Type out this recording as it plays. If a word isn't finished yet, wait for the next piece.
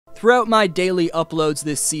Throughout my daily uploads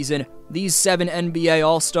this season, these 7 NBA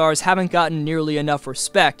All-Stars haven't gotten nearly enough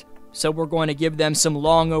respect, so we're going to give them some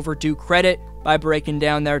long overdue credit by breaking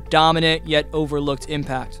down their dominant yet overlooked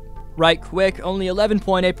impact. Right quick, only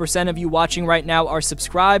 11.8% of you watching right now are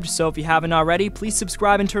subscribed, so if you haven't already, please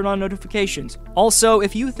subscribe and turn on notifications. Also,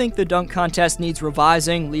 if you think the dunk contest needs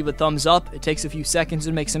revising, leave a thumbs up. It takes a few seconds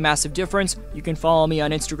and makes a massive difference. You can follow me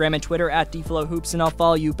on Instagram and Twitter at DFlowHoops and I'll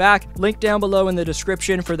follow you back. Link down below in the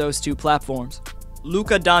description for those 2 platforms.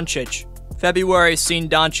 Luka Doncic. February has seen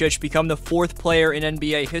Doncic become the 4th player in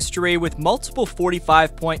NBA history with multiple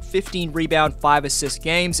 45-point, 15-rebound, 5-assist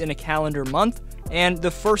games in a calendar month, and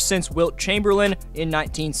the first since Wilt Chamberlain in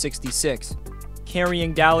 1966.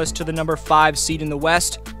 Carrying Dallas to the number 5 seed in the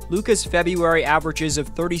West, Luka's February averages of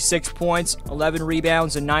 36 points, 11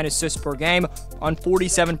 rebounds, and 9 assists per game on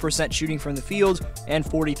 47% shooting from the field and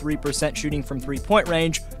 43% shooting from three-point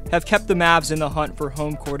range have kept the Mavs in the hunt for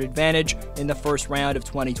home court advantage in the first round of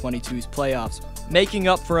 2022's playoffs. Making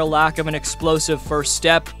up for a lack of an explosive first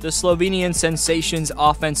step, the Slovenian sensation's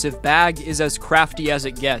offensive bag is as crafty as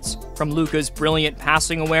it gets, from Luka's brilliant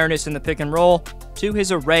passing awareness in the pick and roll to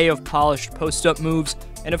his array of polished post-up moves,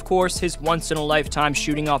 and of course his once-in-a-lifetime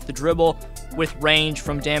shooting off the dribble with range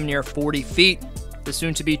from damn near 40 feet. The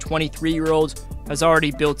soon-to-be 23-year-old has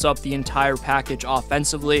already built up the entire package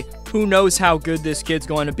offensively. Who knows how good this kid's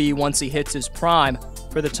going to be once he hits his prime.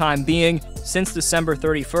 For the time being, since December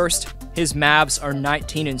 31st, his Mavs are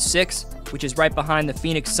 19-6, which is right behind the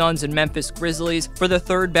Phoenix Suns and Memphis Grizzlies for the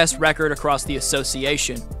 3rd best record across the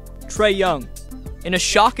association. Trae Young. In a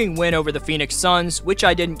shocking win over the Phoenix Suns, which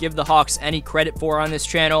I didn't give the Hawks any credit for on this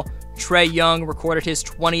channel, Trae Young recorded his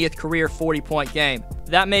 20th career 40-point game.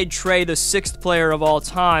 That made Trae the 6th player of all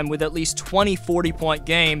time with at least 20 40-point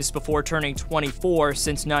games before turning 24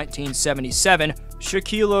 since 1977.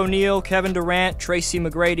 Shaquille O'Neal, Kevin Durant, Tracy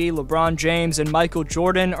McGrady, LeBron James, and Michael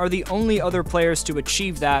Jordan are the only other players to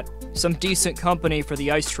achieve that. Some decent company for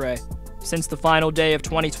the Ice Tray. Since the final day of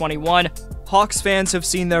 2021, Hawks fans have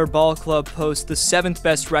seen their ball club post the 7th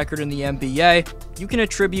best record in the NBA. You can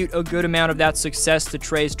attribute a good amount of that success to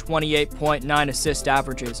Trae's 28.9 assist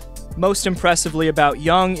averages. Most impressively about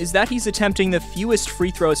Young is that he's attempting the fewest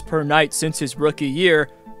free throws per night since his rookie year,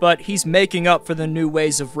 but he's making up for the new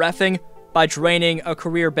ways of reffing by draining a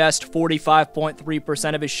career-best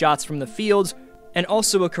 45.3% of his shots from the field, and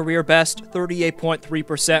also a career-best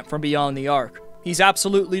 38.3% from beyond the arc. He's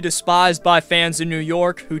absolutely despised by fans in New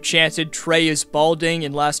York who chanted Trae is balding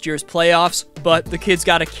in last year's playoffs, but the kid's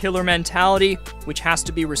got a killer mentality, which has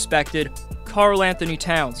to be respected. Karl-Anthony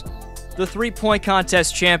Towns. The three-point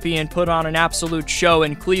contest champion put on an absolute show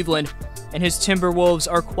in Cleveland, and his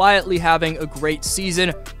Timberwolves are quietly having a great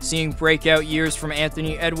season, seeing breakout years from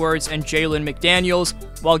Anthony Edwards and Jalen McDaniels,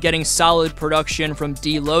 while getting solid production from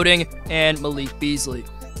D. Loading and Malik Beasley.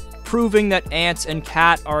 Proving that Ant and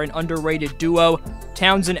Cat are an underrated duo,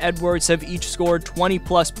 Towns and Edwards have each scored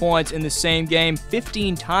 20-plus points in the same game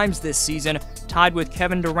 15 times this season, tied with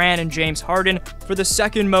Kevin Durant and James Harden for the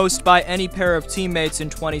 2nd most by any pair of teammates in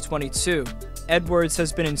 2022. Edwards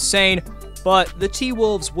has been insane, but the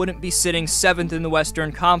T-Wolves wouldn't be sitting 7th in the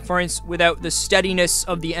Western Conference without the steadiness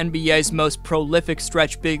of the NBA's most prolific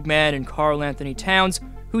stretch big man in Karl-Anthony Towns,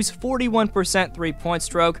 whose 41% three-point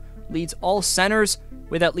stroke leads all centers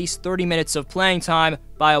with at least 30 minutes of playing time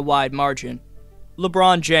by a wide margin.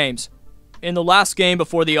 LeBron James. In the last game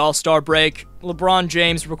before the All-Star break, LeBron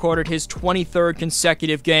James recorded his 23rd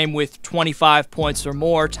consecutive game with 25 points or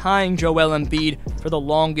more, tying Joel Embiid for the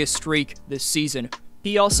longest streak this season.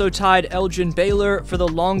 He also tied Elgin Baylor for the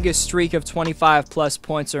longest streak of 25-plus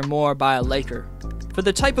points or more by a Laker. For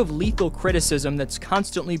the type of lethal criticism that's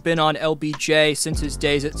constantly been on LBJ since his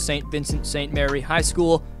days at St. Vincent St. Mary High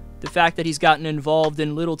School, the fact that he's gotten involved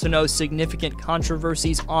in little to no significant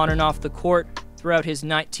controversies on and off the court throughout his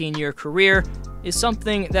 19-year career is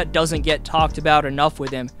something that doesn't get talked about enough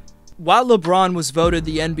with him. While LeBron was voted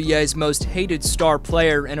the NBA's most hated star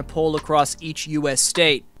player in a poll across each U.S.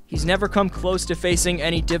 state, he's never come close to facing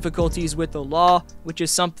any difficulties with the law, which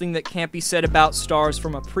is something that can't be said about stars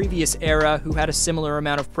from a previous era who had a similar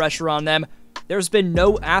amount of pressure on them. There's been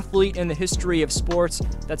no athlete in the history of sports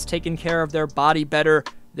that's taken care of their body better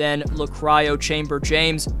than LaCryo Chamber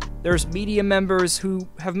James. There's media members who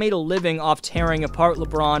have made a living off tearing apart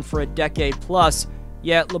LeBron for a decade plus,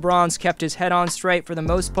 yet LeBron's kept his head on straight for the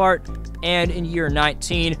most part, and in year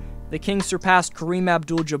 19, the King surpassed Kareem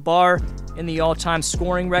Abdul-Jabbar in the all-time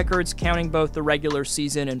scoring records, counting both the regular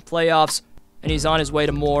season and playoffs, and he's on his way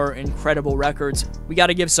to more incredible records. We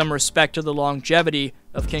gotta give some respect to the longevity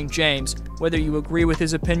of King James, whether you agree with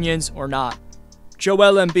his opinions or not.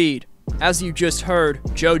 Joel Embiid. As you just heard,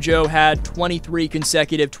 JoJo had 23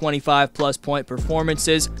 consecutive 25-plus point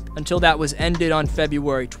performances until that was ended on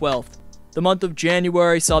February 12th. The month of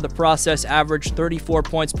January saw the process average 34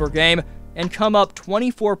 points per game and come up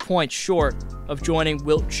 24 points short of joining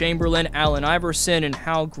Wilt Chamberlain, Allen Iverson, and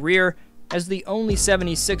Hal Greer as the only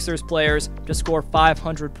 76ers players to score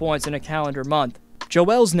 500 points in a calendar month.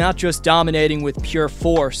 Joel's not just dominating with pure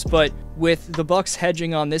force, but with the Bucks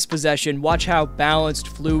hedging on this possession, watch how balanced,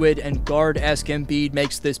 fluid, and guard-esque Embiid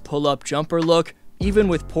makes this pull-up jumper look, even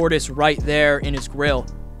with Portis right there in his grill.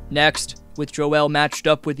 Next, with Joel matched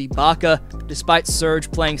up with Ibaka, despite Serge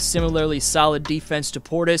playing similarly solid defense to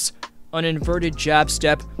Portis, an inverted jab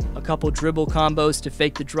step, a couple dribble combos to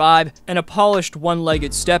fake the drive, and a polished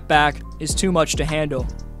one-legged step back is too much to handle.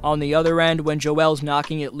 On the other end, when Joel's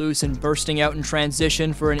knocking it loose and bursting out in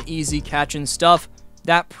transition for an easy catch and stuff,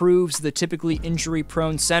 that proves the typically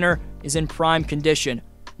injury-prone center is in prime condition.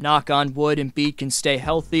 Knock on wood, Embiid can stay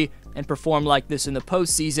healthy and perform like this in the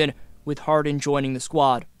postseason, with Harden joining the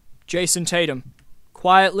squad. Jason Tatum.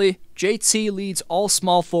 Quietly, JT leads all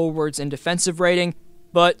small forwards in defensive rating,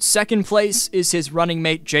 but second place is his running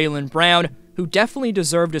mate Jaylen Brown, who definitely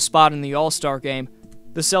deserved a spot in the All-Star game.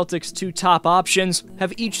 The Celtics' two top options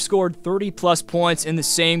have each scored 30-plus points in the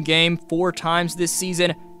same game 4 times this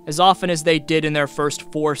season, as often as they did in their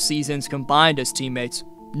first 4 seasons combined as teammates.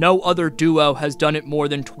 No other duo has done it more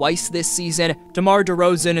than twice this season. DeMar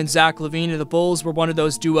DeRozan and Zach LaVine of the Bulls were one of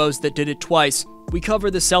those duos that did it twice. We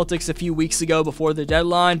covered the Celtics a few weeks ago before the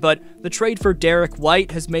deadline, but the trade for Derek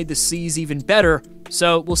White has made the C's even better,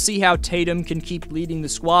 so we'll see how Tatum can keep leading the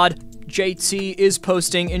squad. JT is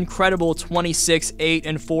posting incredible 26, 8,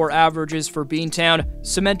 and 4 averages for Beantown,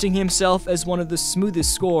 cementing himself as one of the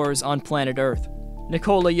smoothest scorers on planet Earth.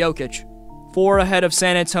 Nikola Jokic. 4 ahead of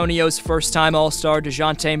San Antonio's first-time All-Star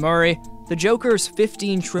DeJounte Murray, the Joker's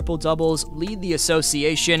 15 triple-doubles lead the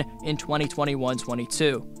association in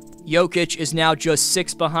 2021-22. Jokic is now just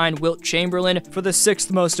 6 behind Wilt Chamberlain for the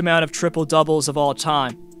 6th most amount of triple-doubles of all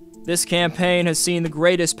time. This campaign has seen the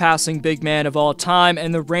greatest passing big man of all time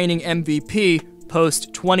and the reigning MVP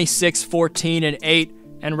post 26, 14, and 8,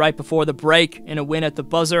 and right before the break, in a win at the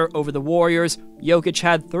buzzer over the Warriors, Jokic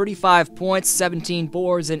had 35 points, 17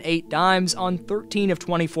 boards, and 8 dimes on 13 of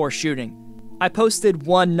 24 shooting. I posted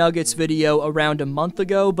one Nuggets video around a month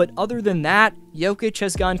ago, but other than that, Jokic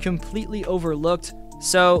has gone completely overlooked,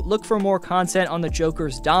 so look for more content on the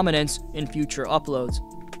Joker's dominance in future uploads.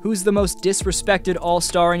 Who's the most disrespected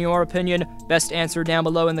All-Star in your opinion? Best answer down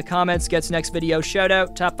below in the comments gets next video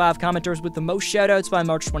shoutout. Top 5 commenters with the most shoutouts by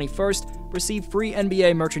March 21st receive free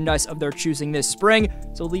NBA merchandise of their choosing this spring.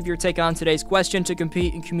 So leave your take on today's question to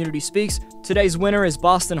compete in Community Speaks. Today's winner is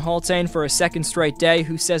Boston Haltane for a second straight day,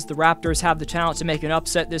 who says the Raptors have the talent to make an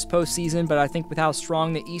upset this postseason, but I think with how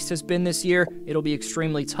strong the East has been this year, it'll be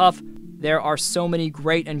extremely tough. There are so many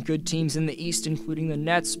great and good teams in the East, including the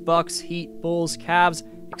Nets, Bucks, Heat, Bulls, Cavs,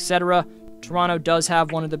 etc. Toronto does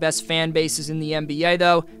have one of the best fan bases in the NBA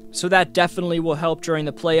though, so that definitely will help during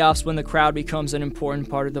the playoffs when the crowd becomes an important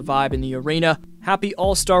part of the vibe in the arena. Happy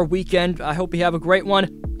All-Star Weekend. I hope you have a great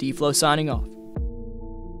one. D-Flow signing off.